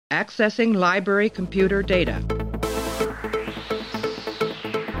Accessing library computer data.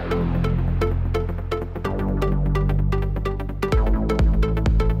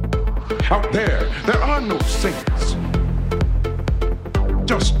 Out there are no saints.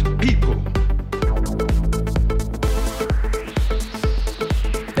 Just people.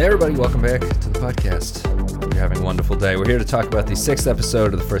 Hey everybody, welcome back to the podcast. Hope you're having a wonderful day. We're here to talk about the 6th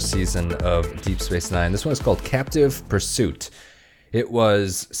episode of the first season of Deep Space Nine. This one is called Captive Pursuit. It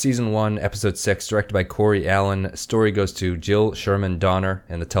was Season 1, Episode 6, directed by Corey Allen. Story goes to Jill Sherman Donner,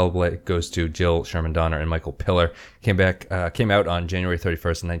 and the teleplay goes to Jill Sherman Donner and Michael Piller. Came out on January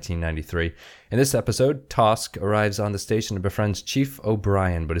 31st, 1993. In this episode, Tosk arrives on the station and befriends Chief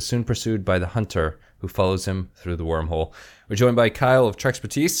O'Brien, but is soon pursued by the Hunter, who follows him through the wormhole. We're joined by Kyle of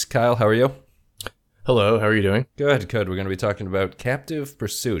Trekspertise. Kyle, how are you? Hello, how are you doing? Good. We're going to be talking about Captive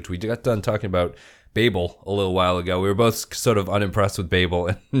Pursuit. We got done talking about Babel a little while ago. We were both sort of unimpressed with Babel,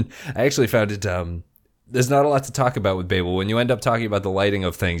 and I actually found it, there's not a lot to talk about with Babel. When you end up talking about the lighting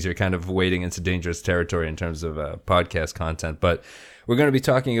of things, you're kind of wading into dangerous territory in terms of podcast content. But we're going to be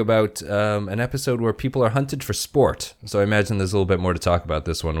talking about an episode where people are hunted for sport. So I imagine there's a little bit more to talk about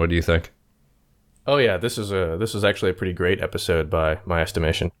this one. What do you think? Oh yeah, this is actually a pretty great episode by my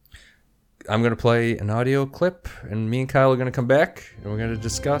estimation. I'm going to play an audio clip, and me and Kyle are going to come back, and we're going to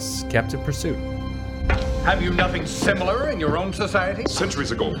discuss Captive Pursuit. Have you nothing similar in your own society?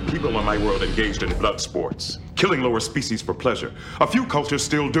 Centuries ago, people in my world engaged in blood sports, killing lower species for pleasure. A few cultures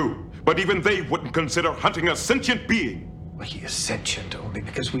still do, but even they wouldn't consider hunting a sentient being. Well, he is sentient only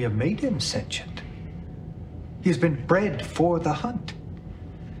because we have made him sentient. He has been bred for the hunt.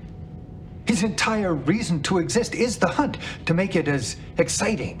 His entire reason to exist is the hunt, to make it as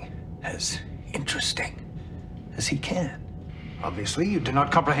exciting, as interesting as he can. Obviously, you do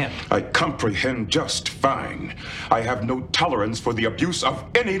not comprehend. I comprehend just fine. I have no tolerance for the abuse of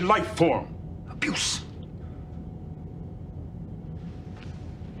any life form. Abuse.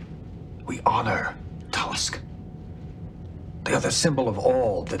 We honor Tosk. They are the symbol of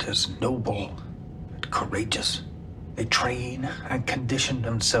all that is noble and courageous. They train and condition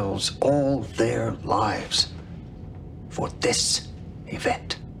themselves all their lives for this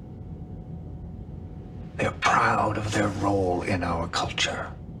event. They are proud of their role in our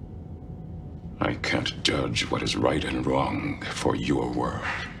culture. I can't judge what is right and wrong for your world.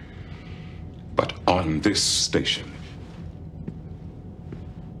 But on this station,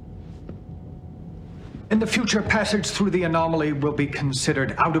 In the future, passage through the anomaly will be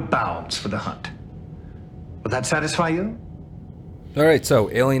considered out of bounds for the hunt. Will that satisfy you? All right,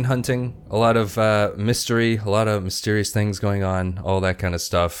 so alien hunting, a lot of mystery, a lot of mysterious things going on, all that kind of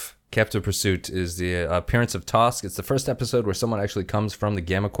stuff. Captive Pursuit is the appearance of Tosk. It's the first episode where someone actually comes from the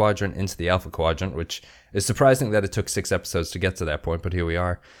Gamma Quadrant into the Alpha Quadrant, which is surprising that it took 6 episodes to get to that point, but here we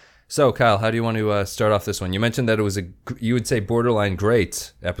are. So, Kyle, how do you want to start off this one? You mentioned that it was you would say, borderline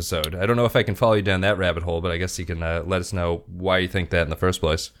great episode. I don't know if I can follow you down that rabbit hole, but I guess you can let us know why you think that in the first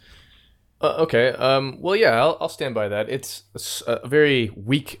place. Okay. Well, yeah, I'll stand by that. It's a very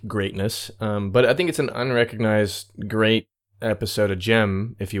weak greatness, but I think it's an unrecognized great episode, a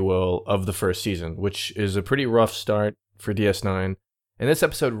gem, if you will, of the first season, which is a pretty rough start for DS9. And this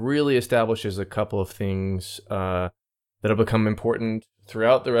episode really establishes a couple of things that'll become important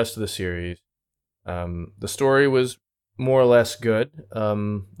throughout the rest of the series. The story was more or less good.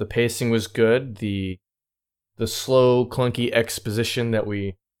 The pacing was good. The slow, clunky exposition that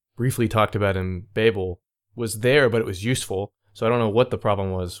we briefly talked about in Babel was there, but it was useful. So I don't know what the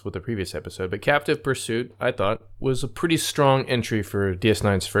problem was with the previous episode, but Captive Pursuit, I thought, was a pretty strong entry for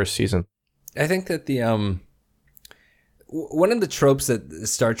DS9's first season. I think that the one of the tropes that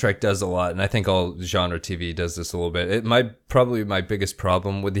Star Trek does a lot, and I think all genre TV does this a little bit. Probably my biggest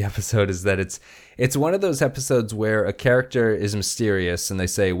problem with the episode is that it's one of those episodes where a character is mysterious, and they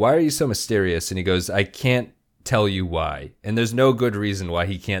say, "Why are you so mysterious?" And he goes, "I can't tell you why," and there's no good reason why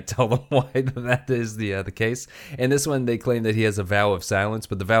he can't tell them why that is the case. And this one, they claim that he has a vow of silence,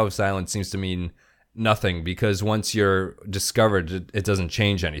 but the vow of silence seems to mean nothing, because once you're discovered, it doesn't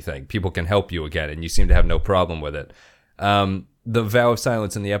change anything. People can help you again, and you seem to have no problem with it. The vow of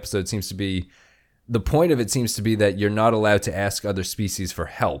silence in the episode seems to be, the point of it seems to be that you're not allowed to ask other species for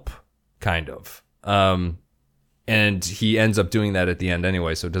help, kind of. And he ends up doing that at the end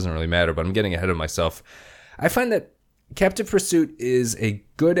anyway, so it doesn't really matter, but I'm getting ahead of myself. I find that Captive Pursuit is a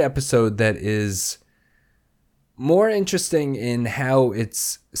good episode that is more interesting in how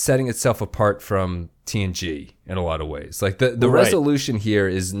it's setting itself apart from TNG in a lot of ways. Like the Right. resolution here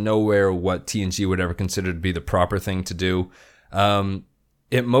is nowhere what TNG would ever consider to be the proper thing to do.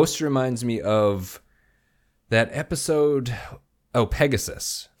 It most reminds me of that episode Oh,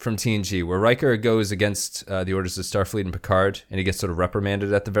 Pegasus from TNG, where Riker goes against the orders of Starfleet and Picard, and he gets sort of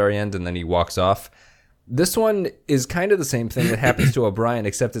reprimanded at the very end, and then he walks off. This one is kind of the same thing that happens to O'Brien,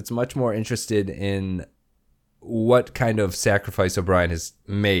 except it's much more interested in what kind of sacrifice O'Brien has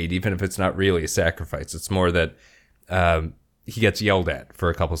made, even if it's not really a sacrifice. It's more that he gets yelled at for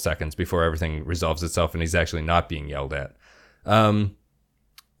a couple seconds before everything resolves itself, and he's actually not being yelled at.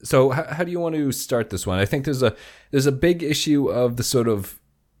 So how do you want to start this one? I think there's a big issue of the sort of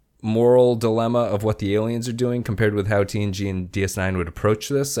moral dilemma of what the aliens are doing compared with how TNG and DS9 would approach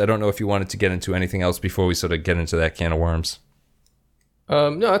this. I don't know if you wanted to get into anything else before we sort of get into that can of worms.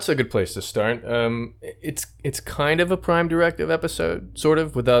 No, that's a good place to start. It's kind of a Prime Directive episode, sort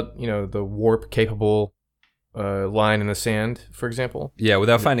of, without the warp capable line in the sand, for example. Yeah,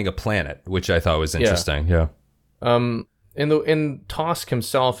 without finding a planet, which I thought was interesting. Yeah. And Tosk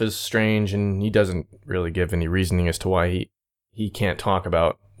himself is strange, and he doesn't really give any reasoning as to why he can't talk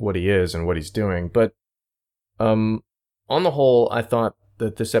about what he is and what he's doing. But on the whole, I thought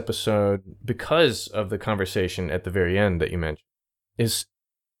that this episode, because of the conversation at the very end that you mentioned, is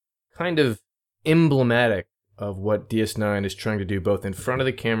kind of emblematic of what DS9 is trying to do both in front of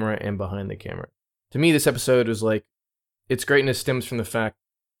the camera and behind the camera. To me, this episode was like, its greatness stems from the fact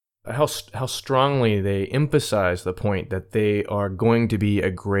how strongly they emphasize the point that they are going to be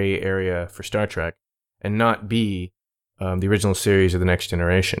a gray area for Star Trek and not be the original series of The Next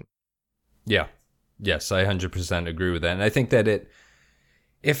Generation. Yeah. Yes, I 100% agree with that. And I think that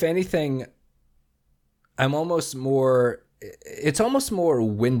if anything, it's almost more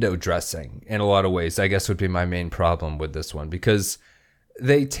window dressing in a lot of ways, I guess would be my main problem with this one, because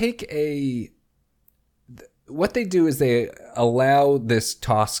they take what they do is they allow this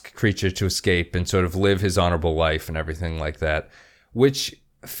Tosk creature to escape and sort of live his honorable life and everything like that, which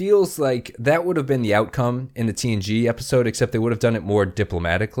feels like that would have been the outcome in the TNG episode, except they would have done it more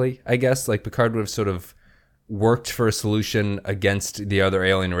diplomatically, I guess. Like Picard would have sort of worked for a solution against the other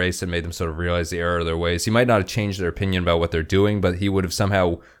alien race and made them sort of realize the error of their ways. He might not have changed their opinion about what they're doing, but he would have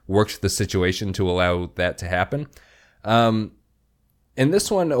somehow worked the situation to allow that to happen. In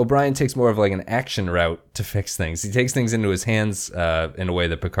this one, O'Brien takes more of like an action route to fix things. He takes things into his hands in a way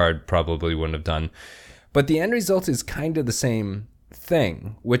that Picard probably wouldn't have done. But the end result is kind of the same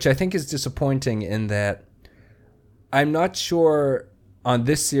thing, which I think is disappointing in that I'm not sure on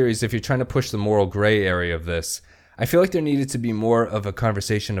this series, if you're trying to push the moral gray area of this, I feel like there needed to be more of a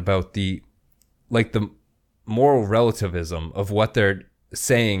conversation about the moral relativism of what they're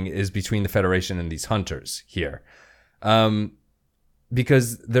saying is between the Federation and these hunters here.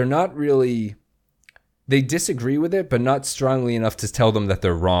 Because they're not really, they disagree with it, but not strongly enough to tell them that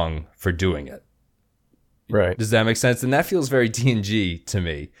they're wrong for doing it. Right. Does that make sense? And that feels very TNG to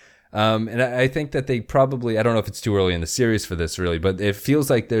me. And I think that they probably, I don't know if it's too early in the series for this really, but it feels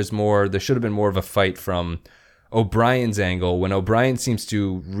like there should have been more of a fight from O'Brien's angle, when O'Brien seems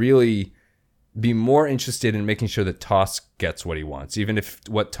to really be more interested in making sure that Tosk gets what he wants, even if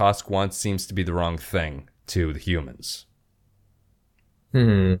what Tosk wants seems to be the wrong thing to the humans.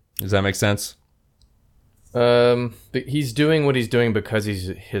 Does that make sense? But he's doing what he's doing because he's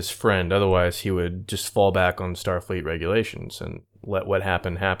his friend. Otherwise, he would just fall back on Starfleet regulations and let what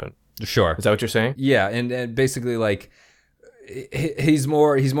happened happen. Sure. Is that what you're saying? Yeah, and basically, like, he's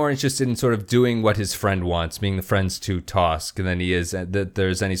more interested in sort of doing what his friend wants, being the friends to Tosk, than he is that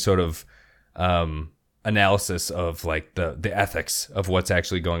there's any sort of analysis of like the ethics of what's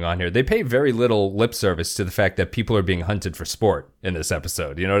actually going on here. They pay very little lip service to the fact that people are being hunted for sport in this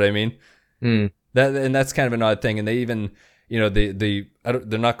episode. You know what I mean? That's kind of an odd thing. And they even,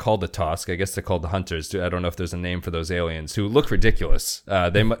 they're not called the Tosk. I guess they're called the Hunters. I don't know if there's a name for those aliens who look ridiculous.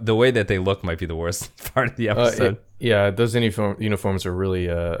 The way that they look might be the worst part of the episode. Those uniforms are really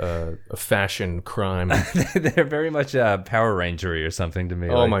a fashion crime. They're very much Power Rangery or something to me.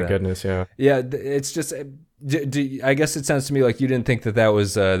 Oh, like my goodness, yeah. Yeah, it's just, I guess it sounds to me like you didn't think that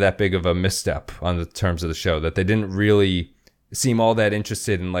was that big of a misstep on the terms of the show, that they didn't really seem all that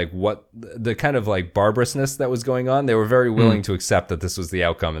interested in like what the kind of like barbarousness that was going on. They were very willing to accept that this was the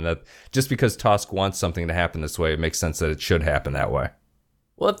outcome, and that just because Tosk wants something to happen this way, it makes sense that it should happen that way.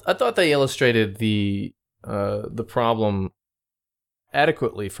 Well, I thought they illustrated the problem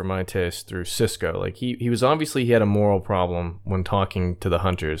adequately for my taste through Sisko. Like he had a moral problem when talking to the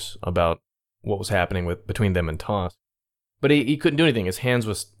hunters about what was happening between them and Tosk, but he couldn't do anything. His hands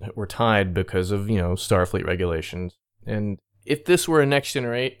were tied because of Starfleet regulations. And if this were a Next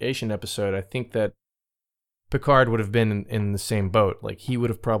Generation episode, I think that Picard would have been in the same boat. Like he would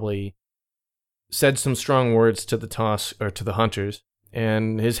have probably said some strong words to the Tosk or to the hunters,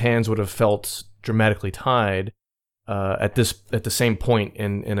 and his hands would have felt dramatically tied at the same point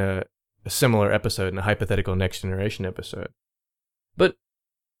in a similar episode, in a hypothetical Next Generation episode. But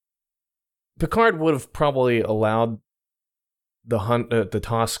Picard would have probably allowed the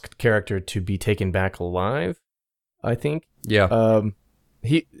Tosk character to be taken back alive, I think. Yeah.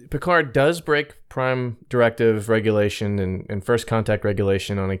 Picard does break Prime Directive regulation and First Contact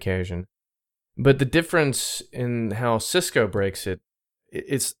regulation on occasion, but the difference in how Sisko breaks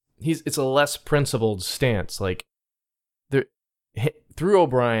it's a less principled stance. Like, through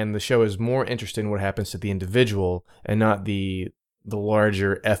O'Brien, the show is more interested in what happens to the individual and not the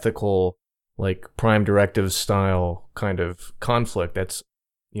larger ethical, like, Prime Directive style kind of conflict that's,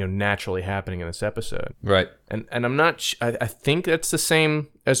 naturally happening in this episode. Right. And I'm not I think that's the same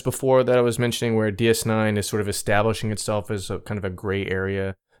as before that I was mentioning, where DS9 is sort of establishing itself as a kind of a gray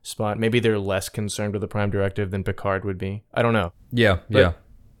area spot. Maybe they're less concerned with the Prime Directive than Picard would be. I don't know. Yeah.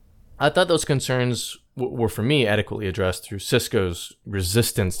 I thought those concerns were, for me, adequately addressed through Sisko's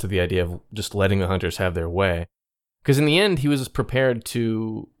resistance to the idea of just letting the Hunters have their way. Because in the end, he was prepared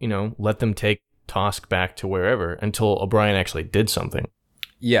to, let them take Tosk back to wherever until O'Brien actually did something.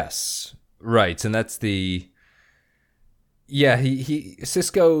 Yes, right, and that's Sisko's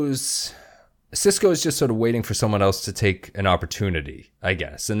just sort of waiting for someone else to take an opportunity, I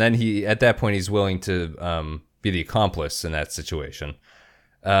guess, and then at that point he's willing to be the accomplice in that situation.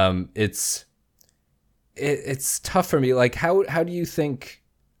 It's tough for me. Like, how do you think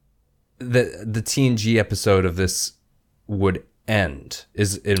the TNG episode of this would end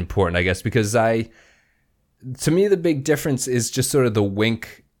is important, I guess, because to me, the big difference is just sort of the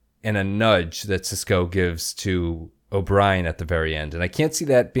wink and a nudge that Sisko gives to O'Brien at the very end. And I can't see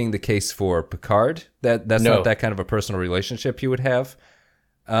that being the case for Picard. That's not that kind of a personal relationship he would have.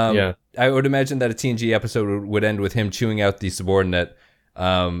 I would imagine that a TNG episode would end with him chewing out the subordinate.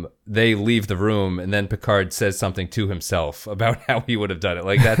 They leave the room, and then Picard says something to himself about how he would have done it.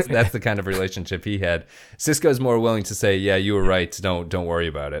 Like, that's the kind of relationship he had. Sisko's more willing to say, "Yeah, you were right. Don't worry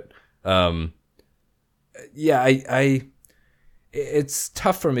about it." It's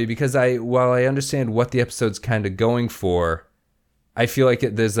tough for me because while I understand what the episode's kind of going for, I feel like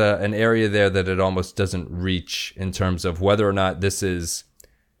there's an area there that it almost doesn't reach in terms of whether or not this is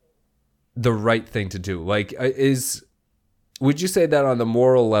the right thing to do. Like, would you say that on the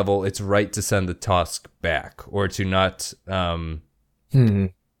moral level, it's right to send the Tosk back, or to not?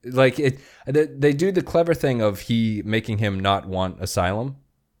 Like, they do the clever thing of making him not want asylum,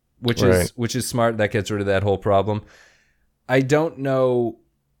 which is smart. That gets rid of that whole problem. I don't know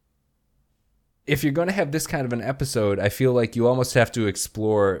if you're going to have this kind of an episode. I feel like you almost have to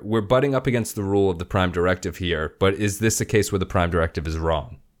explore. We're butting up against the rule of the Prime Directive here, but is this a case where the Prime Directive is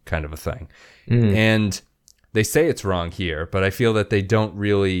wrong, kind of a thing? And they say it's wrong here, but I feel that they don't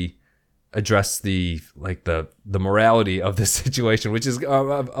really address the morality of this situation, which is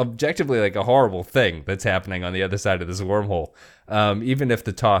objectively like a horrible thing that's happening on the other side of this wormhole. Even if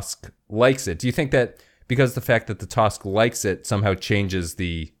the Tosk likes it, do you think that because the fact that the Tosk likes it somehow changes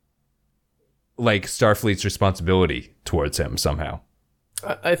the Starfleet's responsibility towards him somehow?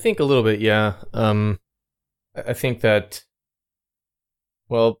 I think a little bit, yeah. I think that,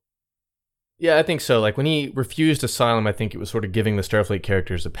 well, yeah, I think so. Like, when he refused asylum, I think it was sort of giving the Starfleet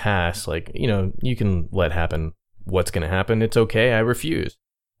characters a pass. Like, you can let happen what's going to happen. It's okay. I refuse.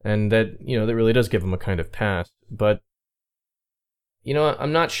 And that, that really does give him a kind of pass. But,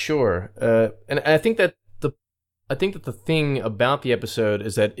 I'm not sure. And I think that the thing about the episode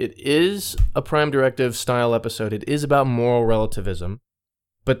is that it is a Prime Directive style episode. It is about moral relativism.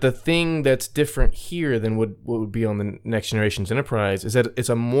 But the thing that's different here than what would be on the Next Generation's Enterprise is that it's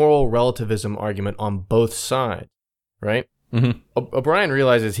a moral relativism argument on both sides, right? Mm-hmm. O'Brien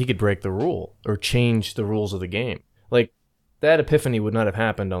realizes he could break the rule or change the rules of the game. Like, that epiphany would not have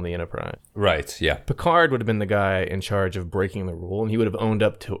happened on the Enterprise. Right, yeah. Picard would have been the guy in charge of breaking the rule, and he would have owned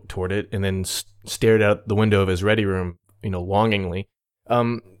up toward it and then stared out the window of his ready room, longingly.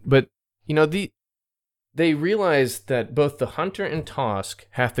 But, they realize that both the Hunter and Tosk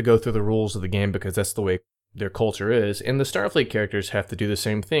have to go through the rules of the game because that's the way their culture is, and the Starfleet characters have to do the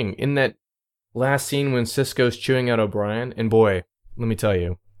same thing. In that last scene when Sisko's chewing out O'Brien, and boy, let me tell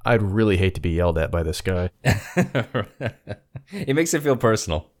you, I'd really hate to be yelled at by this guy. It makes it feel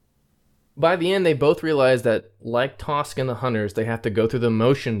personal. By the end, they both realize that, like Tosk and the Hunters, they have to go through the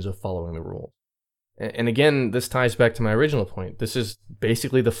motions of following the rules. And again, this ties back to my original point. This is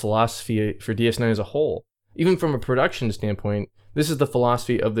basically the philosophy for DS9 as a whole. Even from a production standpoint, this is the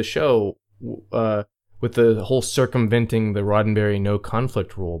philosophy of the show, with the whole circumventing the Roddenberry no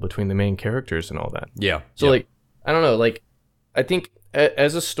conflict rule between the main characters and all that. Yeah. So, I don't know, I think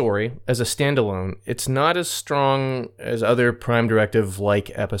as a story, as a standalone, it's not as strong as other Prime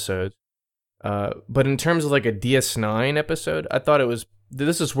Directive-like episodes. But in terms of like a DS9 episode, I thought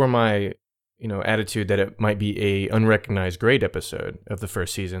this is where my, attitude that it might be a unrecognized great episode of the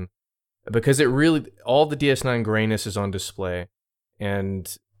first season, because it really, all the DS9 grayness is on display.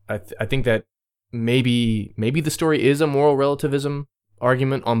 And I think that maybe the story is a moral relativism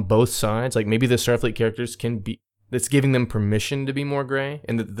argument on both sides. Like maybe the Starfleet characters that's giving them permission to be more gray,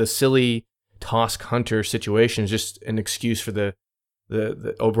 and the silly Tosk Hunter situation is just an excuse for the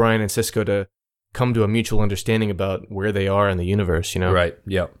O'Brien and Sisko to come to a mutual understanding about where they are in the universe, Right.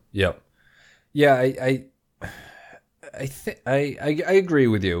 Yep. Yeah, I agree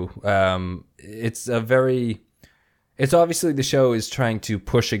with you. It's obviously the show is trying to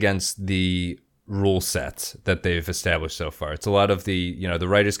push against the rule set that they've established so far. It's a lot of the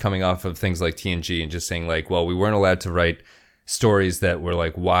writers coming off of things like TNG and just saying like, well, we weren't allowed to write stories that were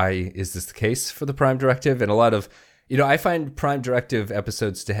like, why is this the case for the Prime Directive? And a lot of, I find Prime Directive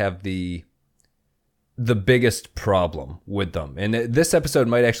episodes to have the biggest problem with them. And this episode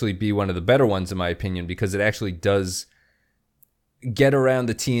might actually be one of the better ones in my opinion, because it actually does get around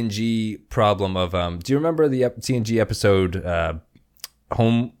the TNG problem of, do you remember the TNG episode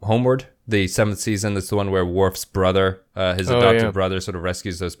Homeward, the 7th season? That's the one where Worf's brother, his adopted brother, sort of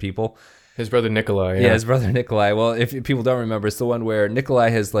rescues those people. His brother Nikolai. Yeah, his brother Nikolai. Well, if people don't remember, it's the one where Nikolai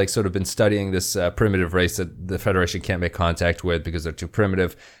has like sort of been studying this primitive race that the Federation can't make contact with because they're too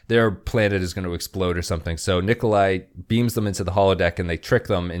primitive. Their planet is going to explode or something. So Nikolai beams them into the holodeck, and they trick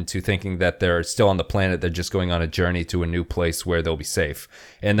them into thinking that they're still on the planet. They're just going on a journey to a new place where they'll be safe.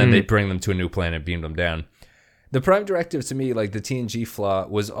 And then they bring them to a new planet and beam them down. The Prime Directive, to me, like the TNG flaw,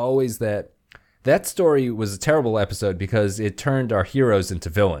 was always that story was a terrible episode because it turned our heroes into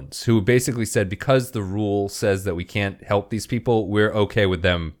villains who basically said, because the rule says that we can't help these people, we're okay with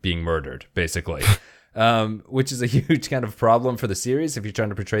them being murdered, basically. Which is a huge kind of problem for the series if you're trying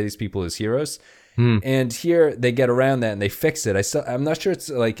to portray these people as heroes. And here they get around that and they fix it. I'm not sure it's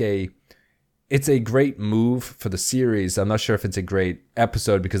a great move for the series. I'm not sure if it's a great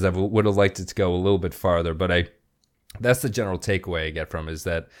episode because I would have liked it to go a little bit farther, but that's the general takeaway I get from it, is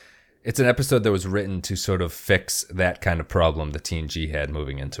that it's an episode that was written to sort of fix that kind of problem that TNG had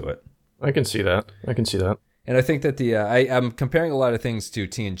moving into it. I can see that. And I think that I'm comparing a lot of things to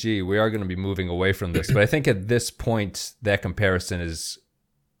TNG. We are going to be moving away from this, but I think at this point, that comparison is,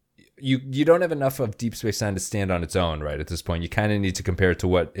 you don't have enough of Deep Space Nine to stand on its own, right? At this point, you kind of need to compare it to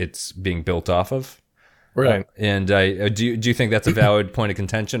what it's being built off of. Right. And do you think that's a valid point of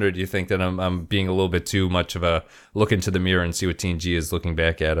contention, or do you think that I'm being a little bit too much of a look into the mirror and see what TNG is looking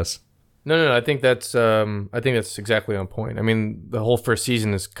back at us? No. I think that's exactly on point. I mean, the whole first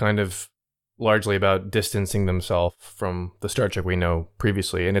season is kind of largely about distancing themselves from the Star Trek we know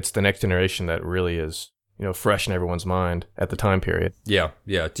previously, and it's the next generation that really is, fresh in everyone's mind at the time period. Yeah.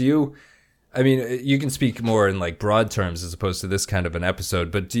 You can speak more in like broad terms as opposed to this kind of an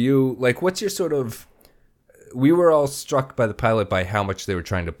episode, but do you what's your sort of? We were all struck by the pilot by how much they were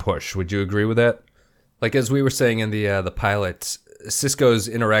trying to push. Would you agree with that? Like, as we were saying in the pilot, Sisko's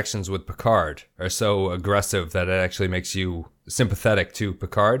interactions with Picard are so aggressive that it actually makes you sympathetic to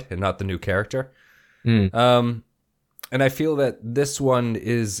Picard and not the new character. And I feel that this one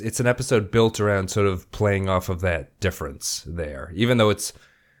it's an episode built around sort of playing off of that difference there, even though it's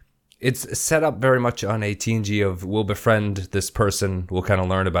set up very much on a TNG of we'll befriend this person, we'll kind of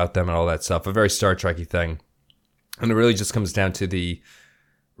learn about them and all that stuff, a very Star Trek-y thing. And it really just comes down to the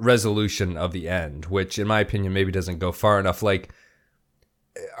resolution of the end, which in my opinion maybe doesn't go far enough. Like,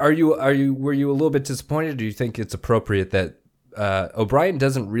 were you a little bit disappointed, or do you think it's appropriate that O'Brien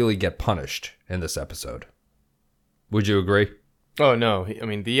doesn't really get punished in this episode? Would you agree? Oh, no. I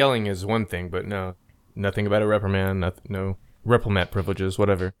mean, the yelling is one thing, but no, nothing about a reprimand, no reprimand privileges,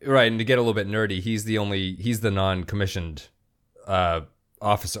 whatever. Right, and to get a little bit nerdy, he's the non-commissioned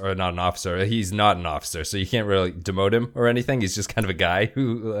officer, or not an officer. He's not an officer, so you can't really demote him or anything. He's just kind of a guy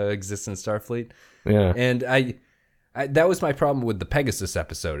who exists in Starfleet. Yeah. And I that was my problem with the Pegasus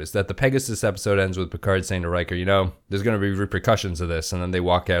episode, is that the Pegasus episode ends with Picard saying to Riker, there's going to be repercussions of this, and then they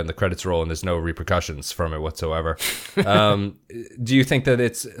walk out and the credits roll and there's no repercussions from it whatsoever. Do you think that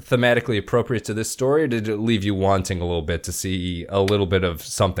it's thematically appropriate to this story, or did it leave you wanting a little bit to see a little bit of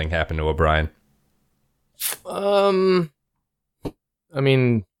something happen to O'Brien? I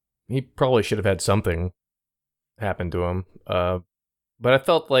mean, he probably should have had something happen to him. But I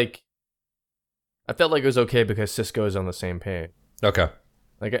felt like it was okay because Sisko is on the same page. Okay.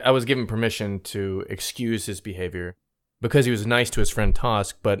 Like, I was given permission to excuse his behavior because he was nice to his friend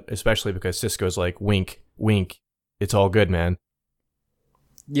Tosk, but especially because Sisko's like, wink, wink, it's all good, man.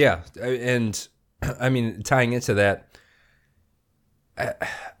 Yeah, and I mean, tying into that,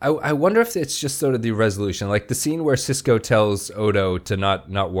 I wonder if it's just sort of the resolution, like the scene where Cisco tells Odo to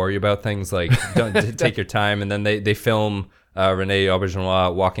not worry about things, like don't take your time, and then they film Rene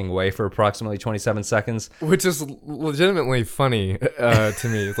Auberjonois walking away for approximately 27 seconds, which is legitimately funny to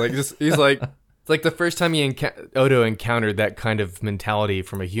me. Like he's like, it's like the first time Odo encountered that kind of mentality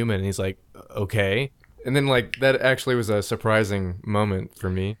from a human, and he's like, okay. And then like that actually was a surprising moment for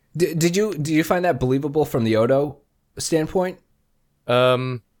me. Do you find that believable from the Odo standpoint?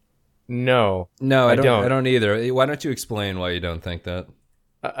 No, I don't either. Why don't you explain why you don't think that?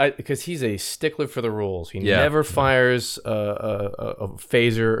 Because he's a stickler for the rules. He never fires a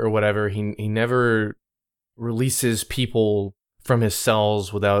phaser or whatever. He never releases people from his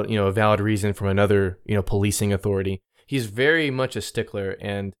cells without a valid reason from another policing authority. He's very much a stickler,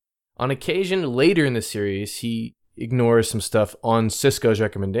 and on occasion later in the series he ignores some stuff on Cisco's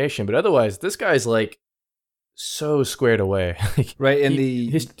recommendation. But otherwise, this guy's like so squared away. Right, and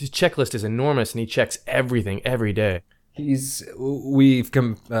his checklist is enormous, and he checks everything every day. We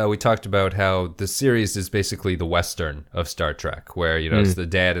talked about how the series is basically the Western of Star Trek, where it's the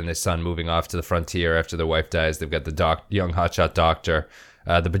dad and his son moving off to the frontier after their wife dies. They've got the young hotshot doctor.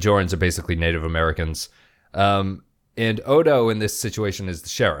 The Bajorans are basically Native Americans, and Odo in this situation is the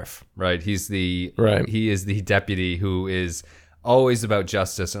sheriff. Right, he is the deputy who is always about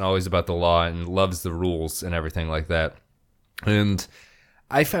justice and always about the law and loves the rules and everything like that. And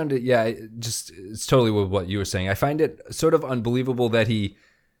I found it, it's totally with what you were saying. I find it sort of unbelievable that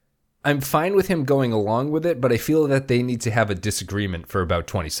I'm fine with him going along with it, but I feel that they need to have a disagreement for about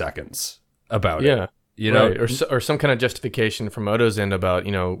 20 seconds about it. Right. Or some kind of justification from Odo's end about,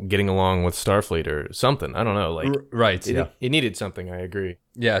 getting along with Starfleet or something. I don't know. Like, right. It needed something. I agree.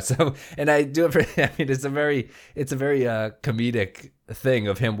 Yeah. So, and I do it. It's a very comedic thing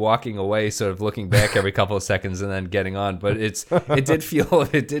of him walking away, sort of looking back every couple of seconds and then getting on. But it did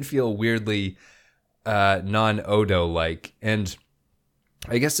feel weirdly non-Odo like. And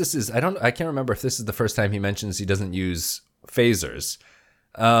I guess this is, I can't remember if this is the first time he mentions he doesn't use phasers.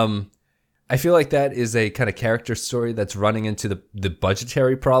 I feel like that is a kind of character story that's running into the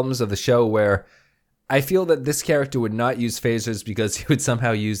budgetary problems of the show, where I feel that this character would not use phasers because he would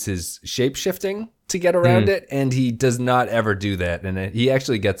somehow use his shape-shifting to get around it, and he does not ever do that. And he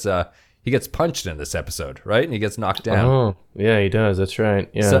actually gets punched in this episode, right? And he gets knocked down. Oh, yeah, he does. That's right.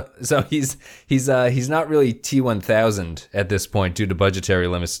 Yeah. So he's not really T-1000 at this point due to budgetary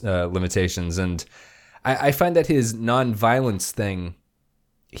limitations, and I find that his non-violence thing,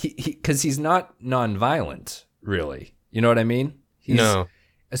 because he's not non-violent, really. You know what I mean? No.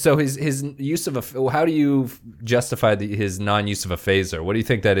 So his use of how do you justify his non-use of a phaser? What do you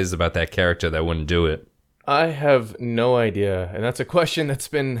think that is about that character that wouldn't do it? I have no idea, and that's a question that's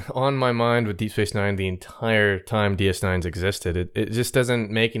been on my mind with Deep Space Nine the entire time DS9's existed. It just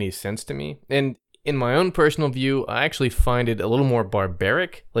doesn't make any sense to me. And in my own personal view, I actually find it a little more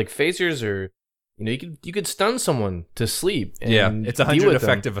barbaric. Like, phasers are, you could stun someone to sleep. And it's 100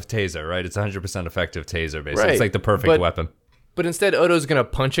 effective taser, right? It's 100% effective taser, basically. Right. It's like the perfect weapon. But instead, Odo's going to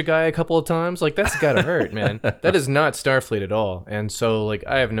punch a guy a couple of times. Like, that's got to hurt, man. That is not Starfleet at all. And so, like,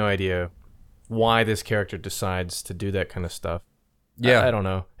 I have no idea why this character decides to do that kind of stuff. Yeah. I don't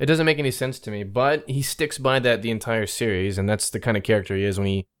know. It doesn't make any sense to me, but he sticks by that the entire series, and that's the kind of character he is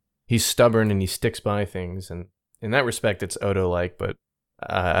when he's stubborn and he sticks by things. And in that respect, it's Odo-like, but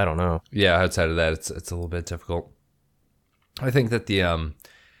I don't know. Yeah, outside of that, it's a little bit difficult. I think that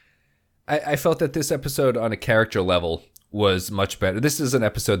I felt that this episode on a character level was much better. This is an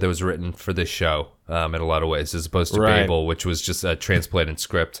episode that was written for this show in a lot of ways, as opposed to Babel, which was just a transplanted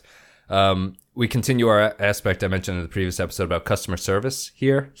script. We continue our aspect I mentioned in the previous episode about customer service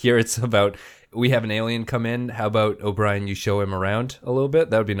here. Here it's about, we have an alien come in. How about, O'Brien, you show him around a little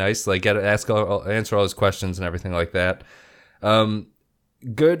bit? That would be nice. Like, answer all his questions and everything like that.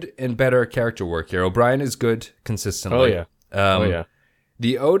 Good and better character work here. O'Brien is good consistently. Oh, yeah.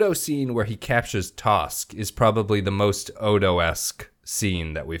 The Odo scene where he captures Tosk is probably the most Odo-esque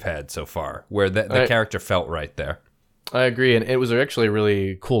scene that we've had so far, where the character felt right there. I agree, and it was actually a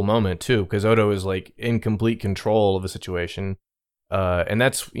really cool moment, too, because Odo is, like, in complete control of the situation, and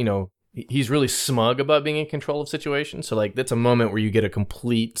that's, he's really smug about being in control of situations, so, like, that's a moment where you get a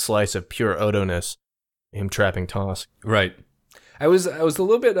complete slice of pure Odo-ness, him trapping Tosk. Right. I was a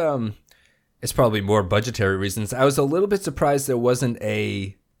little bit, it's probably more budgetary reasons, I was a little bit surprised there wasn't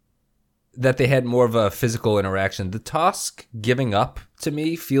that they had more of a physical interaction. The Tosk giving up, to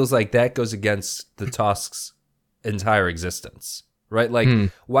me, feels like that goes against the Tosk's entire existence, right? Like,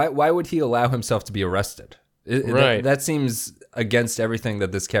 why would he allow himself to be arrested? Right. That seems against everything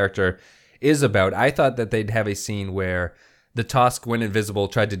that this character is about. I thought that they'd have a scene where the Tosk, when invisible,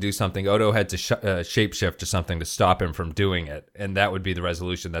 tried to do something. Odo had to shapeshift or something to stop him from doing it. And that would be the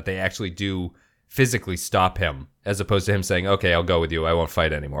resolution, that they actually do physically stop him, as opposed to him saying, okay, I'll go with you. I won't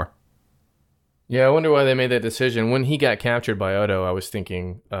fight anymore. Yeah, I wonder why they made that decision. When he got captured by Odo, I was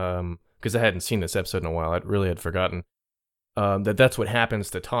thinking, because I hadn't seen this episode in a while, I really had forgotten, that's what happens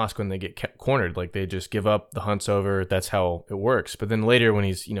to Tosk when they get cornered. Like, they just give up, the hunt's over, that's how it works. But then later when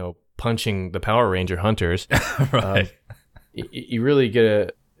he's, punching the Power Ranger hunters, Right. You really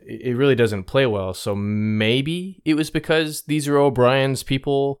it really doesn't play well. So maybe it was because these are O'Brien's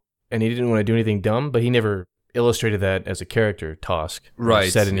people and he didn't want to do anything dumb, but he never illustrated that as a character, Tosk.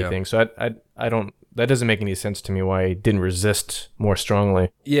 Right. Said anything. Yeah. So I don't, that doesn't make any sense to me why he didn't resist more strongly.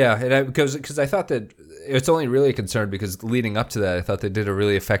 Yeah, and because I thought that it's only really a concern because leading up to that, I thought they did a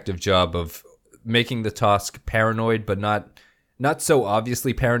really effective job of making the Tosk paranoid, but not so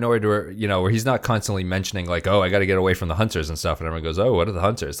obviously paranoid, or where he's not constantly mentioning like, oh, I got to get away from the hunters and stuff, and everyone goes, oh, what are the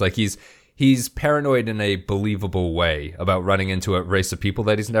hunters? Like, he's paranoid in a believable way about running into a race of people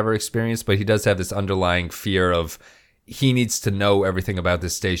that he's never experienced, but he does have this underlying fear of he needs to know everything about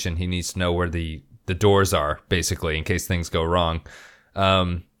this station. He needs to know where the doors are, basically, in case things go wrong.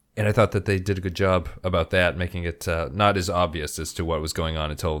 And I thought that they did a good job about that, making it not as obvious as to what was going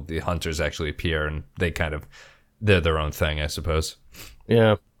on until the hunters actually appear, and they're their own thing, I suppose.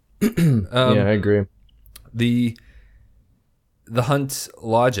 Yeah. Yeah, I agree. The hunt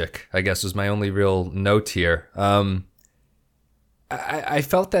logic, I guess, was my only real note here. I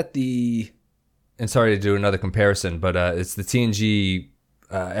felt that and sorry to do another comparison, but it's the TNG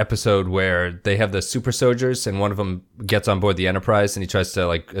episode where they have the super soldiers and one of them gets on board the Enterprise and he tries to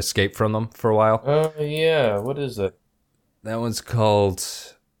like escape from them for a while. Oh, yeah. What is that? That one's called...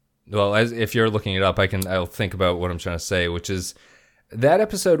 Well, if you're looking it up, I'll think about what I'm trying to say, which is that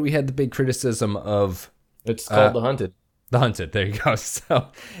episode we had the big criticism of... It's called The Hunted. The Hunted, there you go. So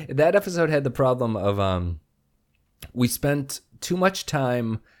that episode had the problem of we spent too much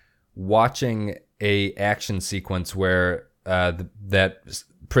time watching a action sequence where that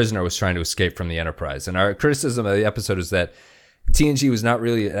prisoner was trying to escape from the Enterprise. And our criticism of the episode is that TNG was not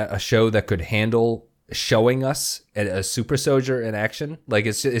really a show that could handle showing us a super soldier in action. Like,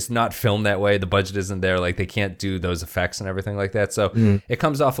 it's not filmed that way. The budget isn't there. Like, they can't do those effects and everything like that. So it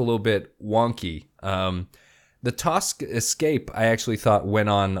comes off a little bit wonky. The Tosk escape, I actually thought went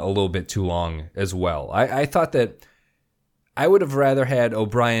on a little bit too long as well. I thought that I would have rather had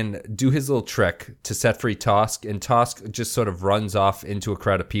O'Brien do his little trick to set free Tosk, and Tosk just sort of runs off into a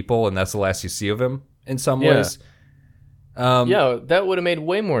crowd of people, and that's the last you see of him in some ways. Yeah, that would have made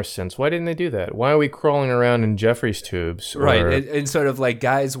way more sense. Why didn't they do that? Why are we crawling around in Jeffries tubes? Right, and sort of like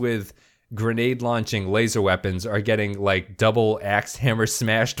guys with grenade launching laser weapons are getting like double axe hammer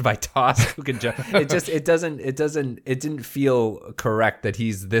smashed by Tosk who can jump. It didn't feel correct that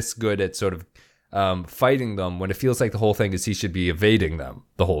he's this good at sort of fighting them when it feels like the whole thing is he should be evading them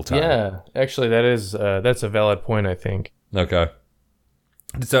the whole time. Yeah, actually that's a valid point, I think. Okay.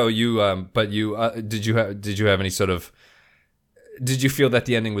 So did you have any sort of... Did you feel that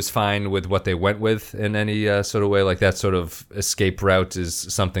the ending was fine with what they went with in any sort of way? Like, that sort of escape route is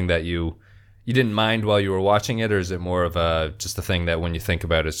something that you didn't mind while you were watching it, or is it more of just a thing that when you think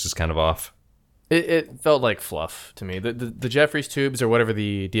about it, it's just kind of off? It felt like fluff to me. The Jeffries tubes, or whatever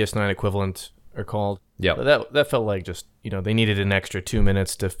the DS9 equivalent are called, yeah, that felt like just, they needed an extra 2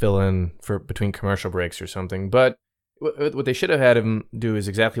 minutes to fill in for between commercial breaks or something. But what they should have had him do is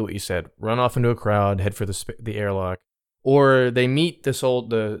exactly what you said: run off into a crowd, head for the airlock. Or they meet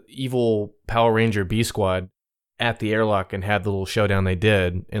the evil Power Ranger B Squad at the airlock and have the little showdown they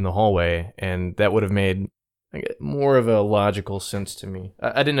did in the hallway, and that would have made more of a logical sense to me.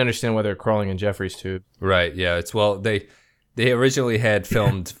 I didn't understand why they're crawling in Jeffries' tube. Right, yeah. They originally had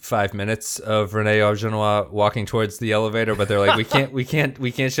filmed 5 minutes of Rene Augernois walking towards the elevator, but they're like, we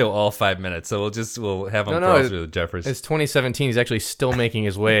can't show all 5 minutes, so we'll have him crawl through the Jeffries. It's 2017. He's actually still making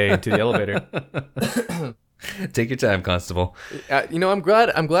his way to the elevator. Take your time, Constable. I'm glad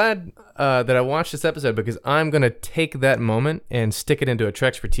that I watched this episode, because I'm gonna take that moment and stick it into a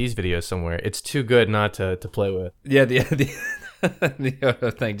Trekspertise video somewhere. It's too good not to play with. Yeah, the Odo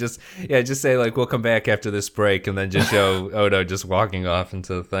thing. Just say like, we'll come back after this break, and then just show Odo just walking off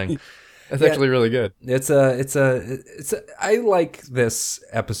into the thing. That's actually really good. I like this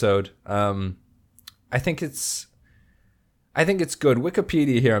episode. I think it's good.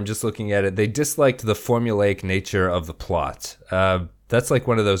 Wikipedia here, I'm just looking at it. They disliked the formulaic nature of the plot. That's like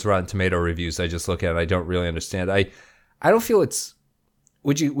one of those Rotten Tomato reviews I just look at and I don't really understand. I don't feel it's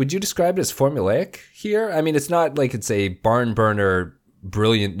would you describe it as formulaic here? I mean, it's not like it's a barn burner,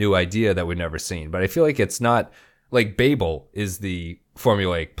 brilliant new idea that we've never seen, but I feel like it's not like Babel is the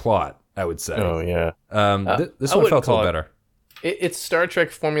formulaic plot, I would say. Oh, yeah. This one felt a little better. It's Star Trek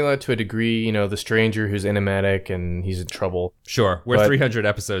formula to a degree, the stranger who's enigmatic and he's in trouble. Sure. We're 300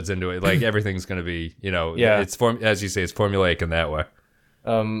 episodes into it. Like, everything's going to be, it's as you say, it's formulaic in that way.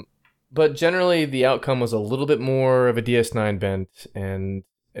 But generally, the outcome was a little bit more of a DS9 bent, and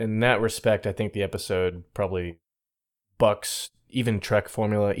in that respect, I think the episode probably bucks even Trek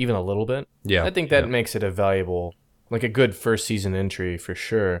formula even a little bit. Yeah. I think that makes it a valuable, like a good first season entry for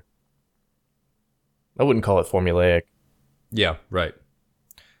sure. I wouldn't call it formulaic. Yeah, right.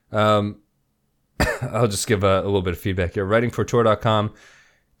 I'll just give a little bit of feedback here. Writing for Tor.com,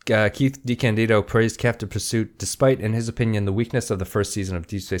 Keith DeCandido praised Captain Pursuit despite, in his opinion, the weakness of the first season of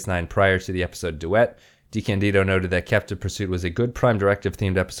Deep Space Nine prior to the episode Duet. DeCandido noted that Captain Pursuit was a good Prime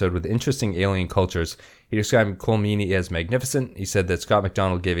Directive-themed episode with interesting alien cultures. He described Cole Meany as magnificent. He said that Scott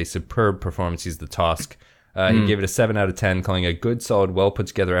McDonald gave a superb performance. He's the Tosk. He gave it a 7 out of 10, calling it a good, solid,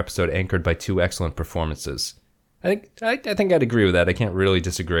 well-put-together episode anchored by 2 excellent performances. I think I'd agree with that. I can't really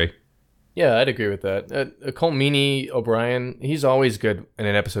disagree. Yeah, I'd agree with that. Cole Meany O'Brien, he's always good in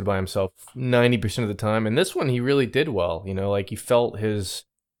an episode by himself 90% of the time. And this one, he really did well. Like you felt his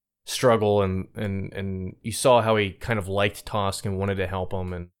struggle and you saw how he kind of liked Tosk and wanted to help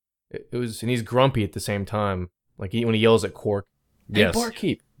him. And and he's grumpy at the same time. Like when he yells at Quark, "Hey, yes.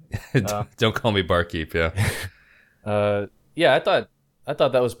 Barkeep." Don't call me Barkeep, yeah. Yeah, I thought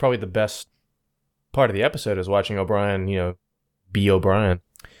that was probably the best part of the episode is watching O'Brien, be O'Brien.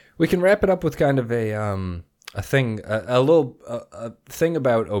 We can wrap it up with kind of a thing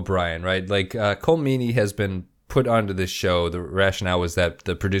about O'Brien, right? Like Cole Meany has been put onto this show. The rationale was that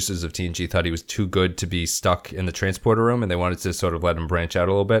the producers of TNG thought he was too good to be stuck in the transporter room, and they wanted to sort of let him branch out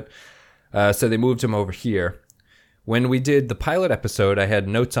a little bit. So they moved him over here. When we did the pilot episode, I had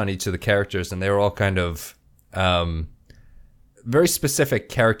notes on each of the characters, and they were all kind of very specific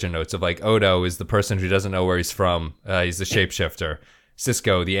character notes of like Odo is the person who doesn't know where he's from. He's the shapeshifter.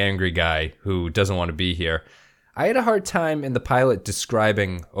 Cisco, the angry guy who doesn't want to be here. I had a hard time in the pilot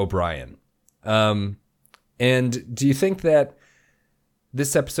describing O'Brien. And do you think that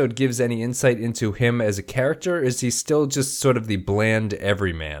this episode gives any insight into him as a character? Is he still just sort of the bland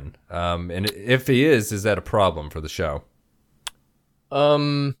everyman? And if he is that a problem for the show?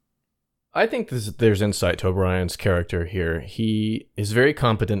 I think there's insight to O'Brien's character here. He is very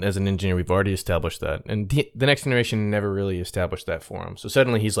competent as an engineer. We've already established that. And the Next Generation never really established that for him. So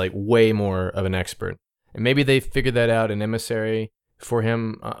suddenly he's like way more of an expert. And maybe they figured that out in Emissary for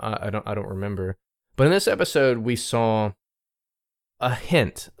him. I don't remember. But in this episode, we saw a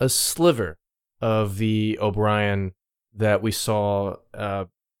hint, a sliver of the O'Brien that we saw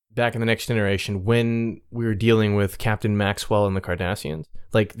back in the Next Generation when we were dealing with Captain Maxwell and the Cardassians.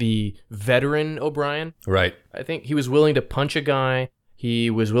 Like the veteran O'Brien. Right. I think he was willing to punch a guy. He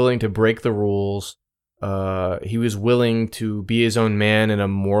was willing to break the rules. He was willing to be his own man in a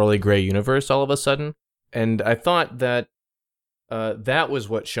morally gray universe all of a sudden. And I thought that that was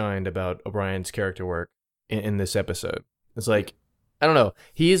what shined about O'Brien's character work in this episode. It's like, I don't know.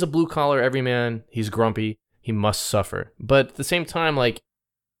 He is a blue-collar everyman. He's grumpy. He must suffer. But at the same time, like,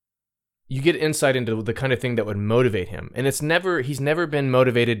 you get insight into the kind of thing that would motivate him. And he's never been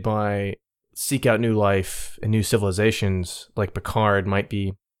motivated by seek out new life and new civilizations like Picard might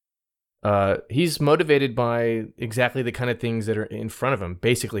be. He's motivated by exactly the kind of things that are in front of him,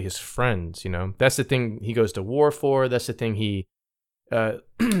 basically his friends, That's the thing he goes to war for. That's the thing he...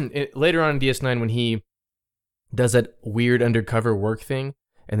 later on in DS9, when he does that weird undercover work thing,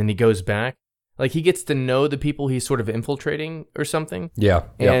 and then he goes back, like he gets to know the people he's sort of infiltrating or something. Yeah.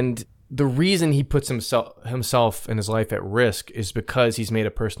 And the reason he puts himself and his life at risk is because he's made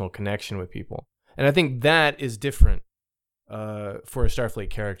a personal connection with people. And I think that is different for a Starfleet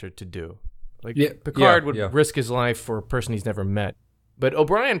character to do. Like Picard would risk his life for a person he's never met. But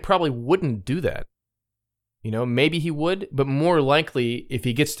O'Brien probably wouldn't do that. Maybe he would, but more likely, if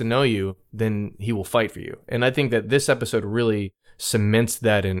he gets to know you, then he will fight for you. And I think that this episode really cements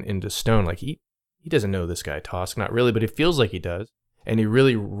that into stone. Like, he doesn't know this guy, Tosk, not really, but it feels like he does. And he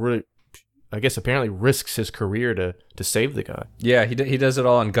really, really, I guess, apparently risks his career to save the guy. Yeah, he does it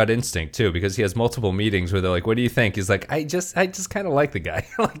all on gut instinct, too, because he has multiple meetings where they're like, what do you think? He's like, I just kind of like the guy.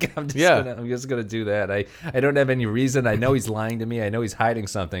 Like, I'm just gonna do that. I don't have any reason. I know he's lying to me. I know he's hiding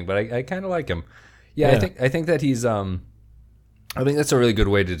something, but I kind of like him. Yeah, I think that he's I think that's a really good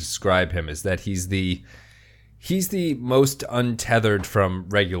way to describe him, is that he's he's the most untethered from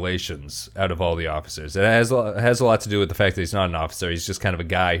regulations out of all the officers. It has a lot to do with the fact that he's not an officer. He's just kind of a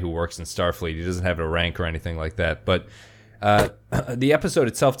guy who works in Starfleet. He doesn't have a rank or anything like that. But the episode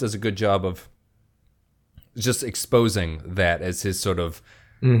itself does a good job of just exposing that as his sort of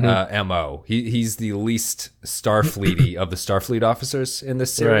MO. He's the least Starfleety of the Starfleet officers in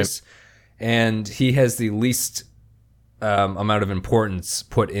this series. Right. And he has the least amount of importance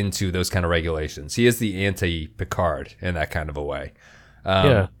put into those kind of regulations. He is the anti-Picard in that kind of a way.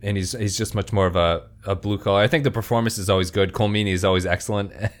 And he's just much more of a blue collar. I think the performance is always good. Cole Meany is always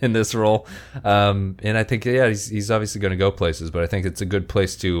excellent in this role. And I think, he's obviously going to go places, but I think it's a good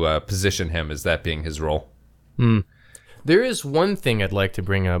place to position him as that being his role. There is one thing I'd like to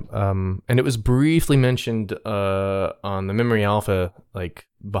bring up, and it was briefly mentioned on the Memory Alpha, like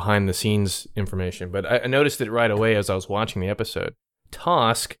behind the scenes information, but I noticed it right away as I was watching the episode.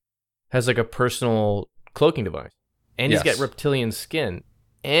 Tosk has like a personal cloaking device, and he's got reptilian skin,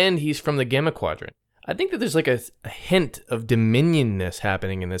 and he's from the Gamma Quadrant. I think that there's like a hint of Dominion-ness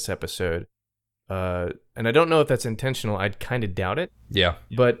happening in this episode, and I don't know if that's intentional. I'd kind of doubt it. Yeah.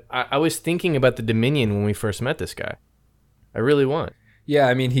 But I was thinking about the Dominion when we first met this guy. I really want. Yeah,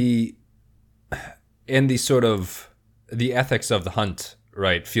 I mean, he, in the sort of, the ethics of the hunt,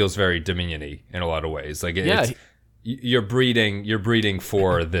 right, feels very Dominion-y in a lot of ways. Like, it's, you're breeding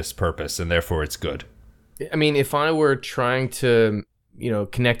for this purpose, and therefore it's good. I mean, if I were trying to,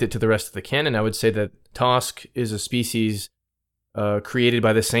 connect it to the rest of the canon, I would say that Tosk is a species created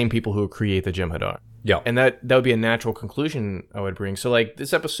by the same people who create the Jem'Hadar. Yeah. And that would be a natural conclusion I would bring. So, like,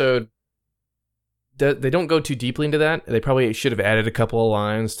 this episode, they don't go too deeply into that. They probably should have added a couple of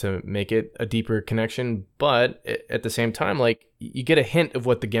lines to make it a deeper connection. But at the same time, like, you get a hint of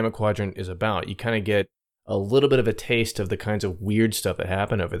what the Gamma Quadrant is about. You kind of get a little bit of a taste of the kinds of weird stuff that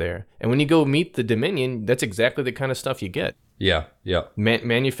happen over there. And when you go meet the Dominion, that's exactly the kind of stuff you get. Yeah.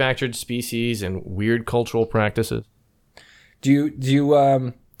 Manufactured species and weird cultural practices. Do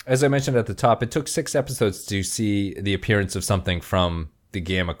you as I mentioned at the top, it took 6 episodes to see the appearance of something from the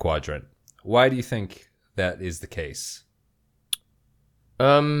Gamma Quadrant. Why do you think that is the case?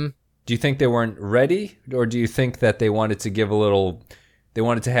 Do you think they weren't ready, or do you think that they wanted to have a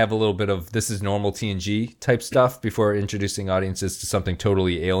little bit of this is normal TNG type stuff before introducing audiences to something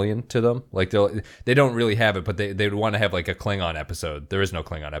totally alien to them? Like they don't really have it, but they'd want to have like a Klingon episode. There is no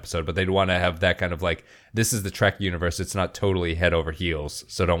Klingon episode, but they'd want to have that kind of like, this is the Trek universe. It's not totally head over heels,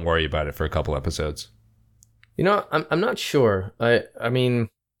 so don't worry about it for a couple episodes. I'm not sure. I mean,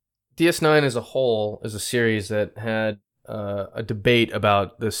 DS9 as a whole is a series that had a debate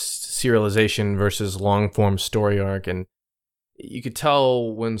about this serialization versus long-form story arc, and you could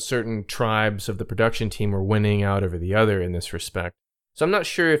tell when certain tribes of the production team were winning out over the other in this respect. So I'm not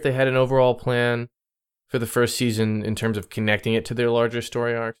sure if they had an overall plan for the first season in terms of connecting it to their larger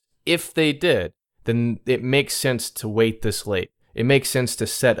story arcs. If they did, then it makes sense to wait this late. It makes sense to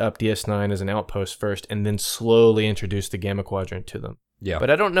set up DS9 as an outpost first and then slowly introduce the Gamma Quadrant to them. Yeah. But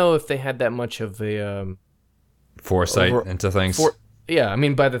I don't know if they had that much of a foresight into things. I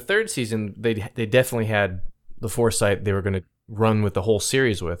mean, by the third season, they definitely had the foresight they were going to run with the whole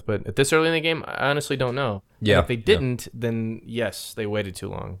series with. But at this early in the game, I honestly don't know. Yeah. And if they didn't, then yes, they waited too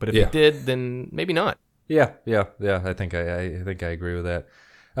long. But if they did, then maybe not. Yeah. I think I agree with that.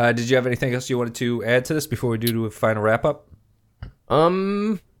 Did you have anything else you wanted to add to this before we do a final wrap up?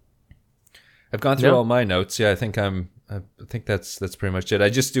 I've gone through all my notes. Yeah, I think that's pretty much it. I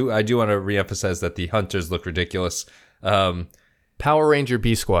do want to reemphasize that the hunters look ridiculous. Power Ranger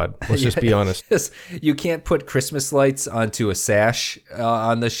B Squad. Let's just be honest. You can't put Christmas lights onto a sash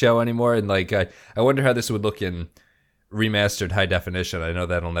on the show anymore, and like I wonder how this would look in remastered high definition. I know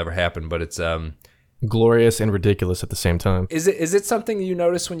that'll never happen, but it's glorious and ridiculous at the same time. Is it something you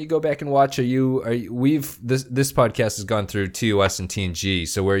notice when you go back and watch? This podcast has gone through TOS and TNG,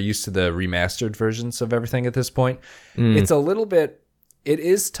 so we're used to the remastered versions of everything at this point. It's a little bit. It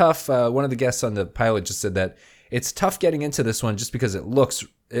is tough. One of the guests on the pilot just said that it's tough getting into this one just because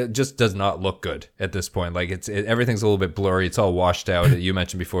it just does not look good at this point. Like everything's a little bit blurry. It's all washed out. You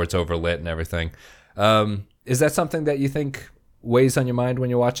mentioned before it's overlit and everything. Is that something that you think weighs on your mind when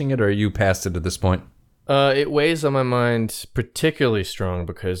you're watching it, or are you past it at this point? It weighs on my mind particularly strong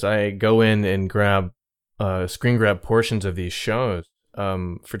because I go in and screen grab portions of these shows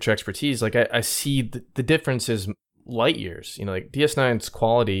for Trekspertise. Like I see the difference is light years. Like DS9's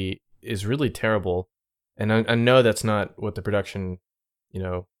quality is really terrible. And I know that's not what the production,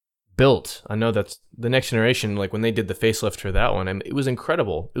 built. I know that's the Next Generation, like when they did the facelift for that one, it was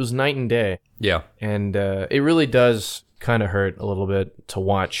incredible. It was night and day. Yeah. And it really does kind of hurt a little bit to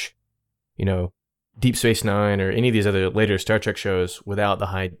watch, Deep Space Nine or any of these other later Star Trek shows without the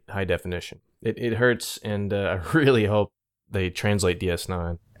high definition. It hurts, and I really hope they translate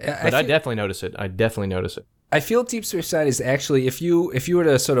DS9. But I definitely notice it. I feel Deep Space Nine is actually, if you were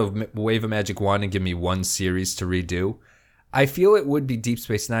to sort of wave a magic wand and give me one series to redo, I feel it would be Deep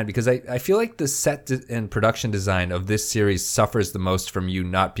Space Nine, because I feel like the set and production design of this series suffers the most from you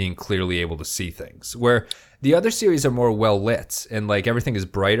not being clearly able to see things. Where the other series are more well lit and like everything is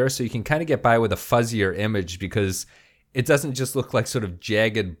brighter, so you can kind of get by with a fuzzier image because it doesn't just look like sort of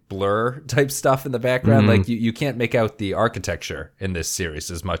jagged blur type stuff in the background. Like you can't make out the architecture in this series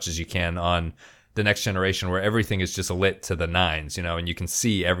as much as you can on the Next Generation, where everything is just lit to the nines, and you can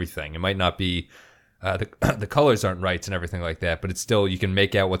see everything. It might not be the colors aren't right and everything like that, but it's still, you can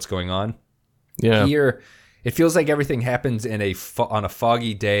make out what's going on. Yeah. Here, it feels like everything happens on a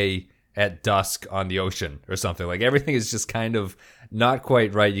foggy day at dusk on the ocean or something. Like everything is just kind of not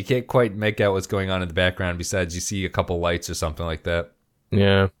quite right. You can't quite make out what's going on in the background besides you see a couple lights or something like that.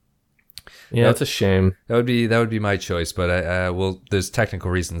 Yeah. Yeah, that's a shame. That would be my choice, but there's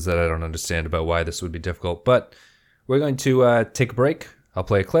technical reasons that I don't understand about why this would be difficult. But we're going to take a break. I'll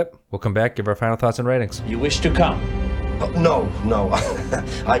play a clip. We'll come back, give our final thoughts and ratings. You wish to come? No.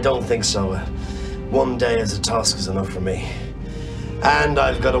 I don't think so. One day as a task is enough for me. And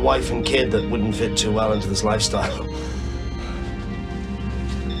I've got a wife and kid that wouldn't fit too well into this lifestyle.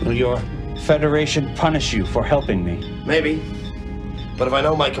 Will your Federation punish you for helping me? Maybe. But if I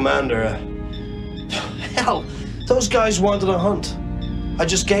know my commander... hell, those guys wanted a hunt. I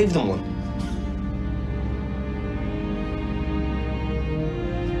just gave them one.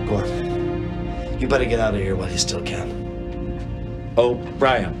 Go on. You better get out of here while you still can. Oh,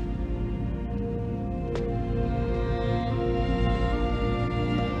 Brian.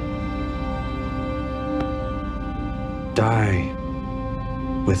 Die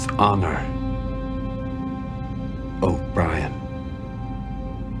with honor, O'Brien.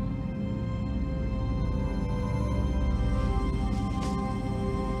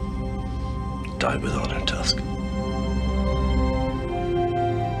 Die with honor, Tusk.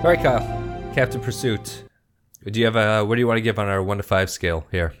 All right, Kyle. Captain Pursuit. Do you have what do you want to give on our 1 to 5 scale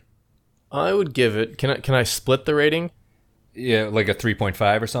here? I would give it. Can I split the rating? Yeah, like a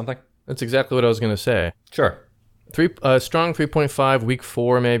 3.5 or something. That's exactly what I was going to say. Sure. Strong 3.5, week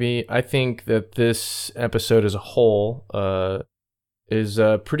 4 maybe. I think that this episode as a whole is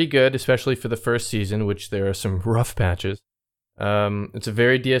pretty good, especially for the first season, which there are some rough patches. It's a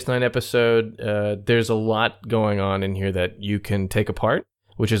very DS9 episode. There's a lot going on in here that you can take apart,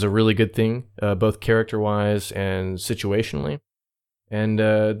 which is a really good thing, both character-wise and situationally. And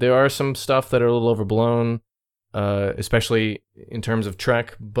there are some stuff that are a little overblown, especially in terms of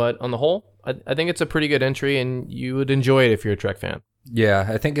Trek. But on the whole, I think it's a pretty good entry, and you would enjoy it if you're a Trek fan. Yeah,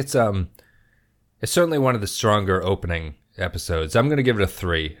 I think it's certainly one of the stronger opening episodes. I'm going to give it a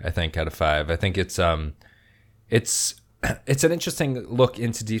 3, I think, out of 5. I think it's an interesting look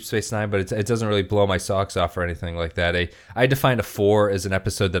into Deep Space Nine, but it doesn't really blow my socks off or anything like that. I define a 4 as an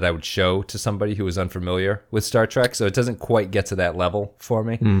episode that I would show to somebody who is unfamiliar with Star Trek, so it doesn't quite get to that level for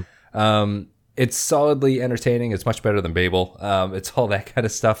me. It's solidly entertaining. It's much better than Babel. It's all that kind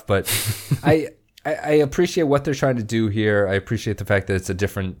of stuff, but I appreciate what they're trying to do here. I appreciate the fact that it's a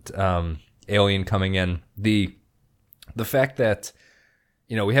different alien coming in. The fact that,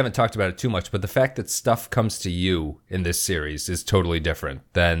 we haven't talked about it too much, but the fact that stuff comes to you in this series is totally different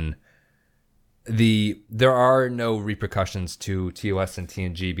than there are no repercussions to TOS and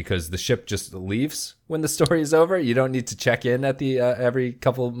TNG because the ship just leaves when the story is over. You don't need to check in at the every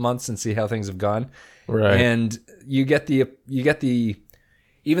couple of months and see how things have gone. Right. And you get the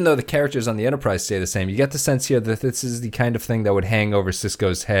even though the characters on the Enterprise stay the same, you get the sense here that this is the kind of thing that would hang over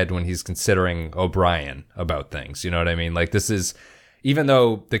Sisko's head when he's considering O'Brien about things. You know what I mean? Like, this is, even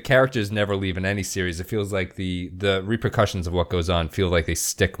though the characters never leave in any series, it feels like the repercussions of what goes on feel like they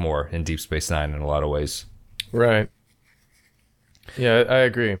stick more in Deep Space Nine in a lot of ways. Right. Yeah, I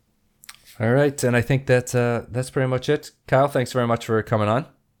agree. All right, and I think that's pretty much it. Kyle, thanks very much for coming on.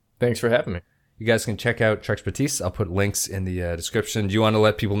 Thanks for having me. You guys can check out Trekspertise. I'll put links in the description. Do you want to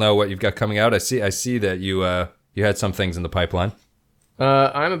let people know what you've got coming out? I see that you had some things in the pipeline.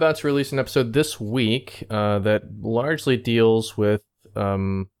 I'm about to release an episode this week that largely deals with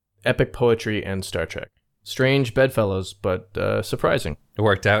epic poetry and Star Trek. Strange bedfellows, but surprising. It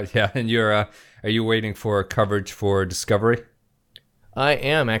worked out, yeah. And are you waiting for coverage for Discovery? I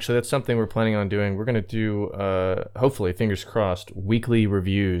am, actually. That's something we're planning on doing. We're going to do, hopefully, fingers crossed, weekly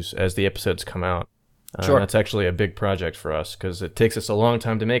reviews as the episodes come out. Sure. That's actually a big project for us because it takes us a long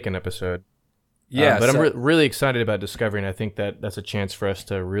time to make an episode. Yeah, but I'm really excited about Discovery, and I think that's a chance for us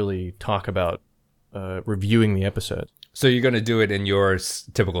to really talk about reviewing the episode. So you're going to do it in your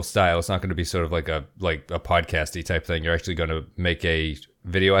typical style. It's not going to be sort of like a podcasty type thing. You're actually going to make a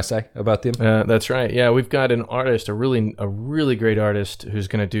video essay about them. That's right. Yeah, we've got an artist, a really great artist, who's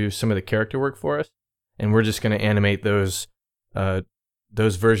going to do some of the character work for us, and we're just going to animate those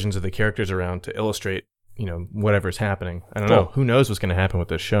versions of the characters around to illustrate, whatever's happening. I don't know. Who knows what's going to happen with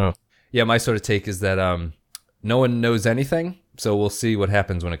this show? Yeah, my sort of take is that no one knows anything, so we'll see what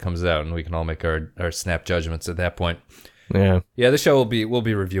happens when it comes out, and we can all make our snap judgments at that point. Yeah, the show we'll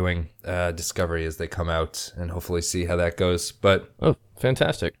be reviewing Discovery as they come out, and hopefully see how that goes. But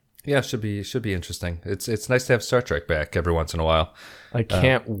fantastic! Yeah, should be interesting. It's nice to have Star Trek back every once in a while. I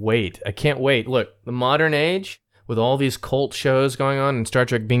can't wait. Look, the modern age with all these cult shows going on, and Star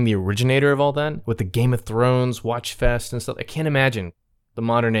Trek being the originator of all that, with the Game of Thrones Watch Fest and stuff. I can't imagine the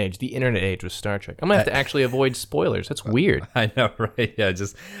modern age, the internet age with Star Trek. I'm gonna have to actually avoid spoilers. That's weird. I know, right? Yeah,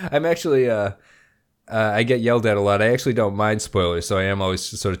 I'm actually I get yelled at a lot. I actually don't mind spoilers, so I am always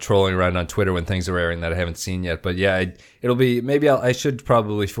sort of trolling around on Twitter when things are airing that I haven't seen yet. But yeah, it'll be I should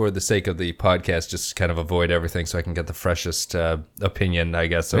probably, for the sake of the podcast, just kind of avoid everything so I can get the freshest opinion, I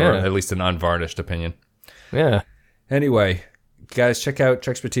guess, or at least an unvarnished opinion. Yeah. Anyway, guys, check out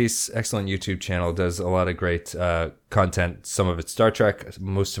Trekspertise. Excellent YouTube channel. Does a lot of great content. Some of it's Star Trek.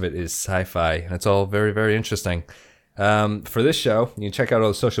 Most of it is sci-fi. And it's all very, very interesting. For this show, you can check out all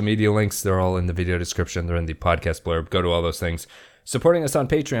the social media links. They're all in the video description. They're in the podcast blurb. Go to all those things. Supporting us on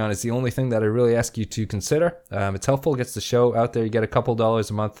Patreon is the only thing that I really ask you to consider. It's helpful. It gets the show out there. You get a couple dollars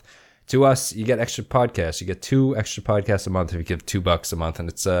a month. To us, you get extra podcasts. You get 2 extra podcasts a month if you give $2 a month. And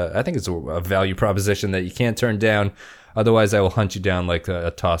it's I think it's a value proposition that you can't turn down. Otherwise, I will hunt you down like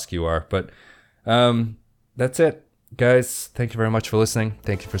a Tosk you are. But that's it. Guys, thank you very much for listening.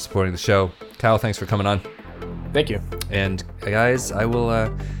 Thank you for supporting the show. Kyle, thanks for coming on. Thank you. And guys,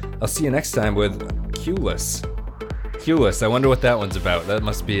 I'll see you next time with Q-less. Q-less. I wonder what that one's about. That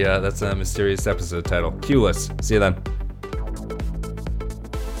must be that's a mysterious episode title. Q-less. See you then.